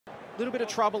little bit of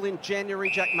trouble in January.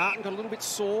 Jack Martin got a little bit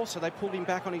sore, so they pulled him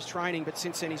back on his training, but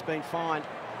since then he's been fine.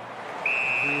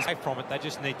 Away from it, they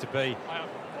just need to be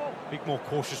a bit more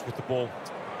cautious with the ball.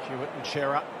 Hewett and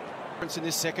Shearer. In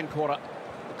this second quarter,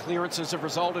 the clearances have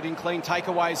resulted in clean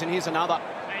takeaways, and here's another.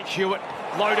 Hewett,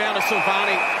 low down to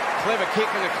Silvani. Clever kick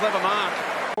and a clever mark.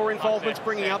 More involvements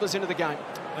bringing others into the game.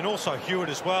 And also Hewett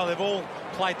as well, they've all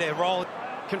played their role.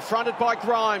 Confronted by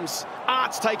Grimes.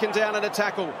 Art's taken down in a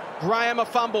tackle. Graham a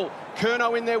fumble.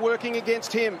 Curnow in there working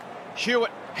against him.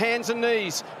 Hewett, hands and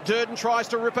knees. Durden tries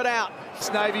to rip it out.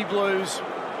 It's Navy Blues.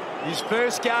 His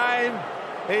first game.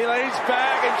 He leads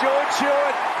back and George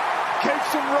Hewett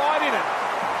keeps them right in it.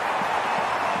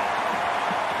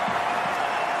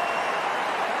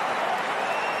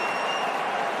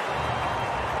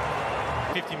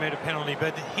 -50-metre penalty,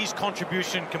 but his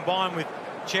contribution combined with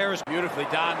Cher's beautifully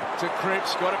done to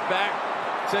Cripps, got it back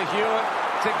to Hewett,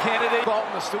 to Kennedy.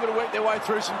 Bolton are still going to work their way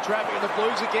through some traffic, and the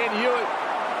Blues again. Hewett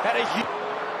had a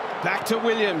back to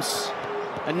Williams,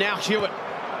 and now Hewett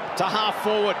to half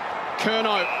forward.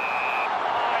 Curnow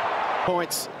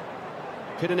points.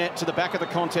 Pitternet to the back of the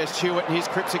contest. Hewett and his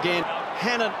Cripps again.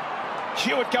 Hannon.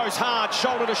 Hewett goes hard,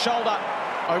 shoulder to shoulder.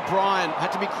 O'Brien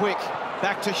had to be quick.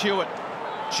 Back to Hewett.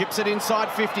 Chips it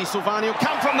inside 50. Silvani will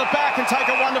come from the back and take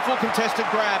a wonderful contested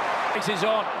grab. This is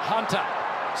on. Hunter.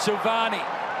 Silvani.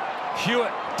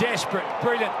 Hewett. Desperate.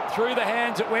 Brilliant. Through the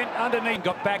hands it went underneath.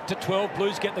 Got back to 12.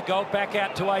 Blues get the goal back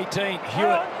out to 18.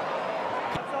 Hewett.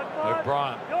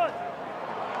 O'Brien.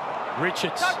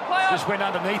 Richards just went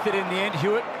underneath it in the end.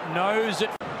 Hewett knows it.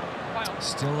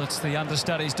 Still, it's the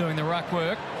understudies doing the ruck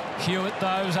work. Hewett,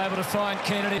 though, was able to find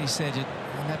Kennedy. He said in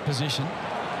that position,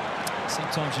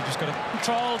 sometimes you just got to...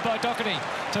 Controlled by Doherty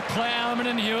to Plowman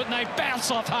and Hewett, and they bounce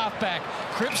off half-back.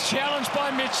 Cripps challenged by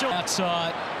Mitchell.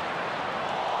 Outside.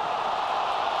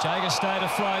 Jager stayed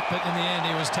afloat, but in the end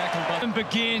he was tackled by... And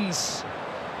begins.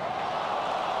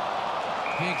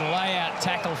 Big layout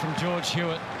tackle from George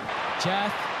Hewett.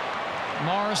 Jath.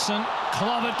 Morrison,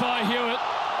 clobbered by Hewett.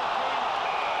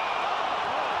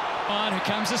 Who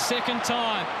comes a second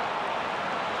time.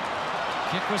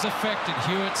 Kick was affected.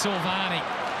 Hewett, Silvani.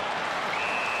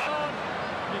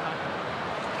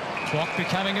 Clock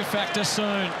becoming a factor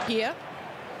soon. Here.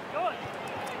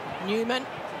 Newman.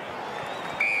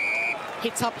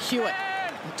 Hits up Hewett.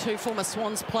 The two former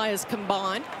Swans players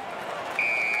combined.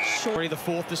 Short. The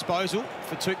fourth disposal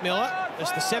for Touk Miller.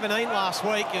 It's the 17 last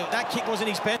week. That kick wasn't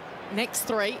his best. Next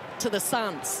three to the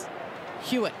Suns.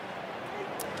 Hewett.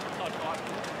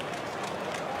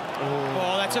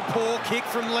 Oh, that's a poor kick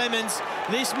from Lemons.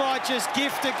 This might just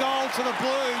gift a goal to the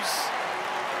Blues.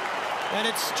 And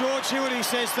it's George Hewett who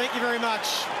says thank you very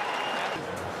much.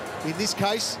 In this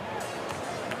case,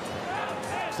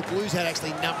 the Blues had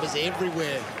actually numbers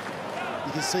everywhere.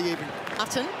 You can see even...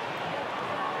 Hutton.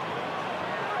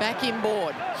 Back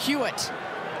inboard. Hewett.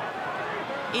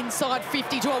 Inside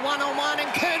 50 to a one-on-one, and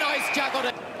Curnow's juggled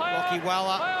it. Lockie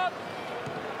Weller.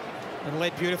 And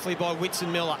led beautifully by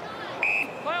Whitson Miller.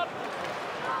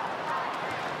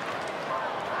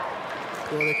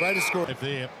 Well, their greatest score.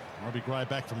 There, Robbie Gray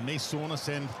back from knee soreness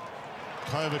and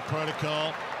COVID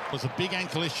protocol. It was a big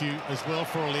ankle issue as well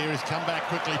for O'Leary. He's come back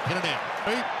quickly, pin it out.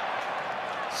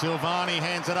 Silvani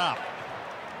hands it up.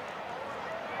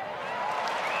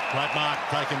 Great mark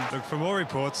taken. Look, from all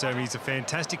reports, he's a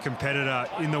fantastic competitor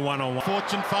in the one-on-one.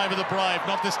 Fortune favour the Brave,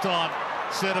 not this time.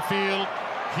 Setterfield,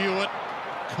 Hewett,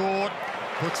 caught,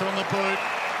 puts it on the boot.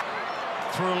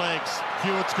 Through legs,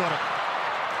 Hewett's got it.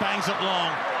 Bangs it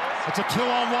long. It's a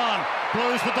 2-on-1.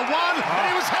 Blues with the one, and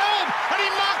he was held, and he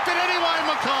marked it anyway,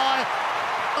 Mackay.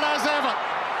 And as ever,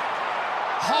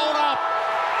 hold up.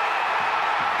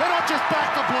 They're not just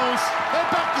back the Blues,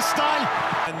 they're back to stay.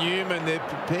 And Newman, they're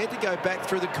prepared to go back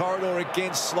through the corridor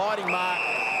again. Sliding mark.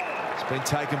 It's been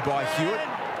taken by Hewett.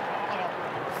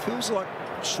 Feels like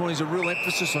Shawnee's a real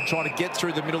emphasis on trying to get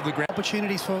through the middle of the ground.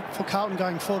 Opportunities for Carlton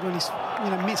going forward when he's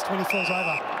missed when he falls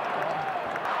over.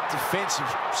 Defensive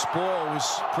spoil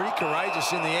was pretty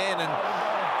courageous in the end, and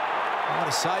might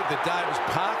have saved the day. It was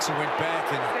Parks who went back,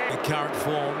 and the current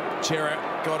form. Chera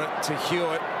got it to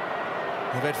Hewett.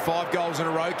 They've had 5 goals in a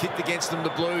row kicked against them.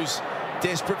 The Blues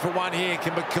desperate for one here.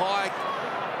 Can Mackay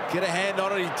get a hand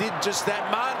on it? He did just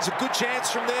that. Martin's a good chance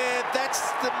from there.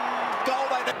 That's the goal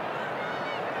they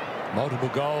need. Multiple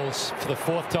goals for the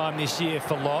 4th time this year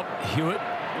for Lobb. Hewett,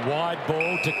 wide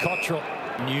ball to Cottrell.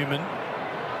 Newman,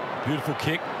 beautiful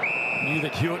kick. Knew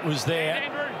that Hewett was there.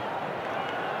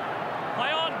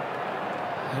 Play on.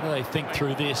 How do they think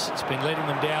through this? It's been letting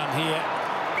them down here.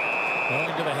 Well,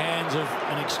 into the hands of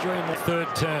an extremely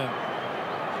third term.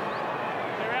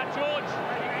 Clear out, George.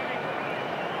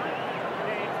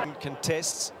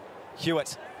 contests.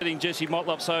 Hewett. Jesse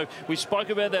Motlop, so we spoke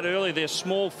about that earlier. They're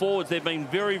small forwards. They've been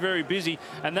very, very busy,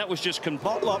 and that was just...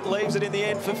 Motlop leaves it in the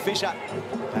end for Fisher.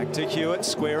 Back to Hewett,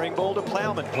 squaring ball to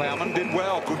Plowman. Plowman did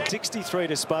well. Good 63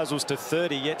 disposals to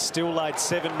 30, yet still laid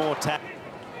 7 more tackles.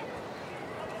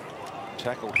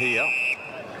 Tackle here.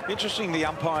 Interesting, the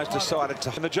umpires decided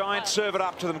to... And the Giants serve it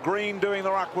up to them. Green doing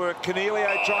the ruck work.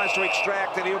 Cornelio tries to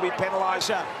extract and he'll be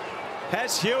penalised.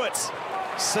 Has Hewett.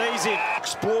 Sees him.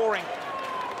 Exploring.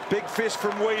 Big fist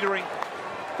from Wiedering.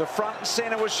 The front and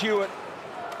centre was Hewett.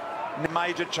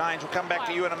 Major change. We'll come back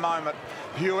to you in a moment.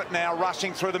 Hewett now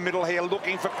rushing through the middle here,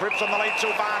 looking for Cripps on the lead.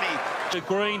 Silvani. To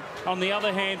Green, on the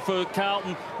other hand, for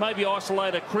Carlton, maybe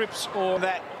isolate a Cripps or...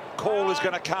 That call is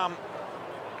going to come.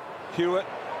 Hewett.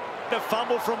 A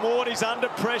fumble from Ward. He's under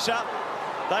pressure.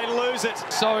 They lose it.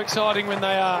 So exciting when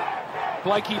they are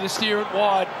Blakey to steer it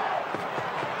wide.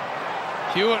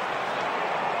 Hewett.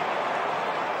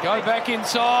 Go back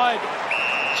inside.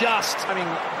 I mean,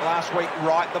 last week,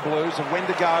 right the Blues of when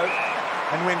to go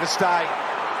and when to stay.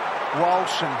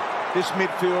 Walsh and this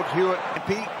midfield, Hewett.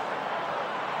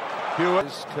 Hewett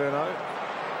is Curnow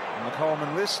on the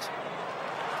Coleman list.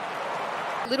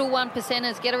 Little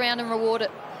 1%ers, get around and reward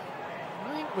it.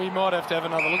 I think we might have to have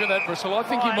another look at that, Bristol. I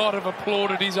think he might have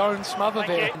applauded his own smother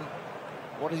there.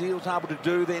 What he was able to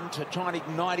do then to try and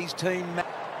ignite his team.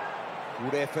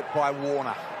 Good effort by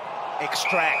Warner.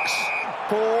 Extracts.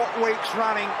 4 weeks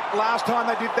running. Last time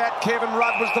they did that, Kevin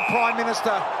Rudd was the Prime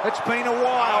Minister. It's been a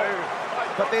while.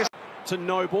 But there's... To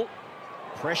Noble.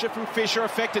 Pressure from Fisher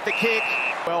affected the kick.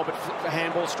 Well, but the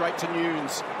handball straight to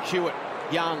Nunes. Hewett.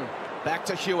 Young. Back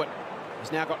to Hewett.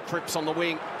 He's now got Cripps on the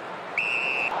wing.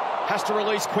 Has to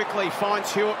release quickly.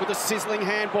 Finds Hewett with a sizzling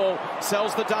handball.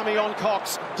 Sells the dummy on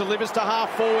Cox. Delivers to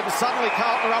half forward. And suddenly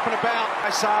Carlton are up and about.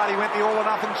 He went the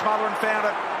all-or-nothing smother and found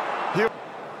it. Hewett.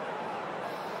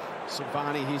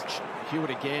 Silvani, he's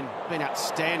Hewett again. Been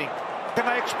outstanding. Can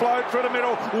they explode through the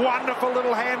middle? Wonderful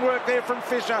little handwork there from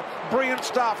Fisher. Brilliant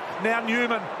stuff. Now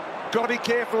Newman. Got to be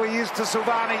careful he is to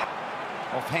Silvani.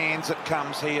 Off hands it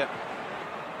comes here.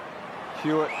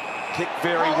 Hewett kick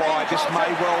very wide. This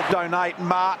may well donate.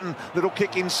 Martin, little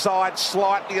kick inside,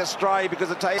 slightly astray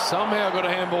because it takes... Somehow got a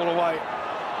handball away.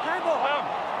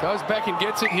 Goes back and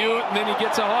gets it, Hewett, and then he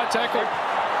gets a high tackle.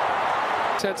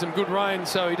 He's had some good rain,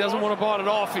 so he doesn't want to bite it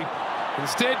off. He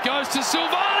instead goes to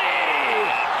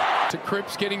Silvani! To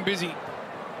Cripps getting busy.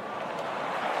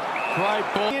 Great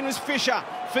ball. In was Fisher.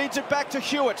 Feeds it back to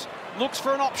Hewett. Looks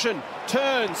for an option.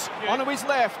 Turns onto his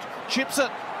left. Chips it.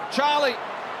 Charlie.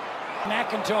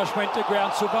 McIntosh went to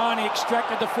ground. Silvani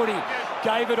extracted the footy.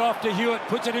 Gave it off to Hewett.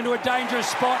 Puts it into a dangerous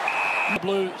spot.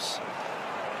 Blues.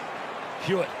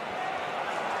 Hewett.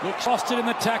 Looks lost it in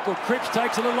the tackle. Cripps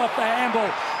takes a little off the handball.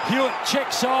 Hewett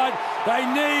check side. They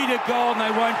need a goal and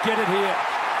they won't get it here.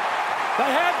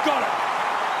 They have got it.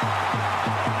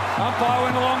 Umpire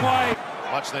went a long way.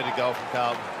 Much needed goal from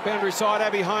Carlton. Boundary side,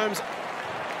 Abby Holmes.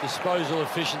 Disposal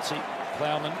efficiency.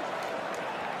 Plowman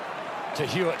to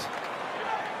Hewett.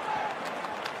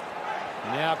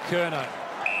 Now Curnow.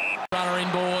 Runner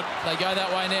inboard. They go that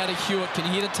way now to Hewett. Can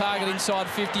he hit a target inside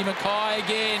 50? Mackay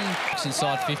again. It's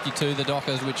inside 52, the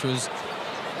Dockers, which was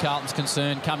Carlton's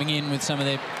concern, coming in with some of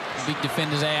their big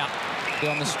defenders out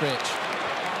on the stretch.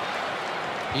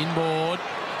 Inboard.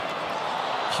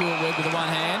 Hewett Webb with the one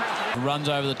hand. Runs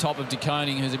over the top of De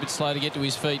Koning, who's a bit slow to get to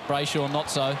his feet. Brayshaw not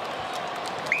so.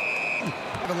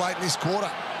 Late in this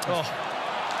quarter.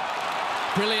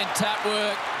 Brilliant tap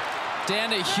work. Down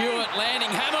to Hewett, landing.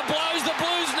 Hammer blows the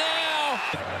Blues now.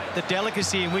 The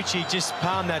delicacy in which he just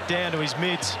palmed that down to his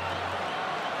mids.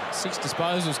 6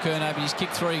 disposals, Curnow, but he's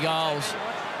kicked 3 goals.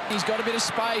 He's got a bit of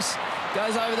space.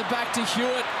 Goes over the back to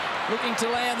Hewett. Looking to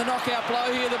land the knockout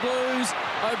blow here, the Blues.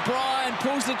 O'Brien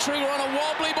pulls the trigger on a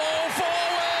wobbly ball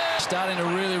forward. Starting to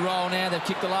really roll now. They've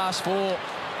kicked the last 4.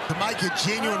 To make a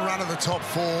genuine run of the top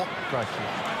 4,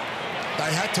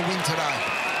 they had to win today.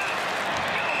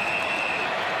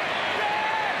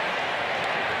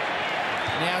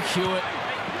 Now Hewett.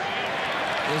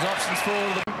 There's options for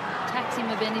the... Tax him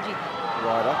of energy.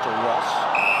 Right up to Ross.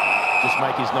 Just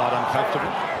make his night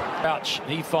uncomfortable. Crouch,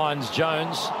 he finds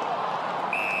Jones.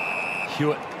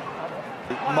 Hewett.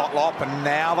 Motlop, and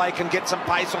now they can get some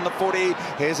pace on the footy.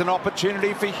 Here's an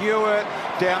opportunity for Hewett.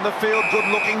 Down the field,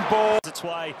 good-looking ball. Its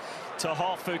way to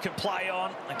Hoff, who can play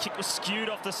on. The kick was skewed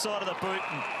off the side of the boot,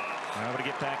 and they're able to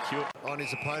get back. Hewett On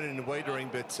his opponent in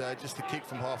Wiedering, but just the kick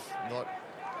from Hoff.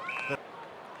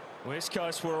 West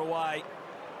Coast were away.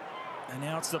 And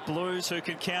now it's the Blues who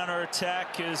can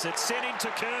counter-attack as it's sent into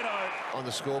Curnow. On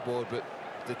the scoreboard, but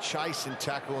the chase and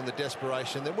tackle and the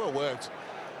desperation, they're well worked.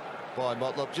 by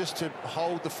Motlop, just to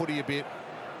hold the footy a bit,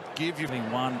 give you...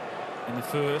 One in the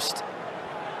first.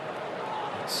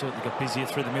 Certainly got busier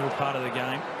through the middle part of the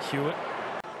game. Hewett.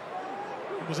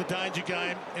 It was a danger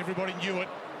game. Everybody knew it.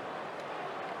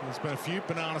 There's been a few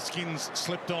banana skins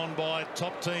slipped on by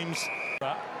top teams.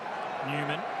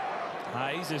 Newman.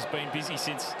 Hayes has been busy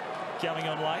since coming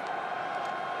on late.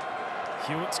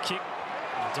 Hewett's kick.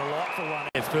 A delightful one.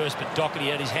 At first, but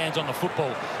Doherty had his hands on the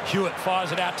football. Hewett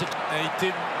fires it out to... He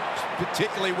did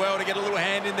particularly well to get a little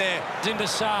hand in there. Into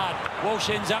Sard. Walsh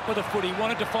ends up with a foot. He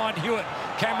wanted to find Hewett.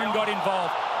 Cameron got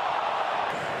involved.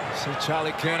 See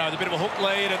Charlie Curnow with a bit of a hook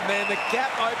lead, and then the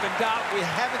gap opened up. We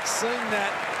haven't seen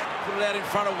that. Put it out in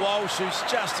front of Walsh, who's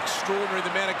just extraordinary, the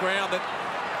amount of ground that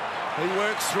he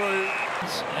works through.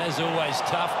 As always,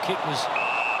 tough. Kick was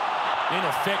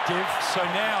ineffective, so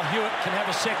now Hewett can have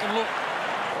a second look.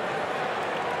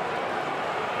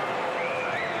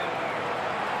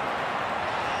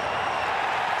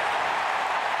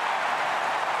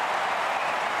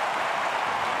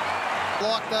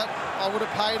 Like that, I would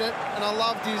have paid it, and I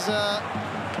loved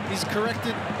his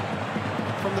corrected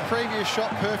from the previous shot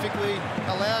perfectly,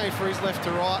 allowing for his left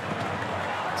to right.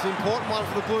 It's an important one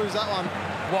for the Blues, that one.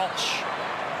 Walsh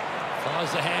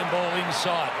fires the handball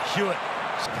inside. Hewett.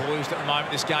 Poised at the moment,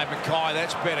 this game. Mackay,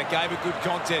 that's better. Gave a good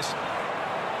contest.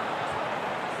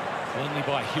 Cleanly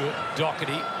by Hewett.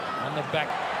 Doherty on the back.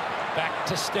 Back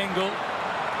to Stengel.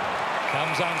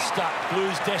 Comes unstuck.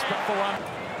 Blues desperate for one.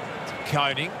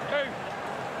 Koning.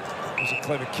 It was a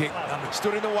clever kick.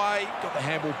 Stood in the way. Got the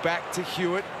handball back to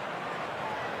Hewett.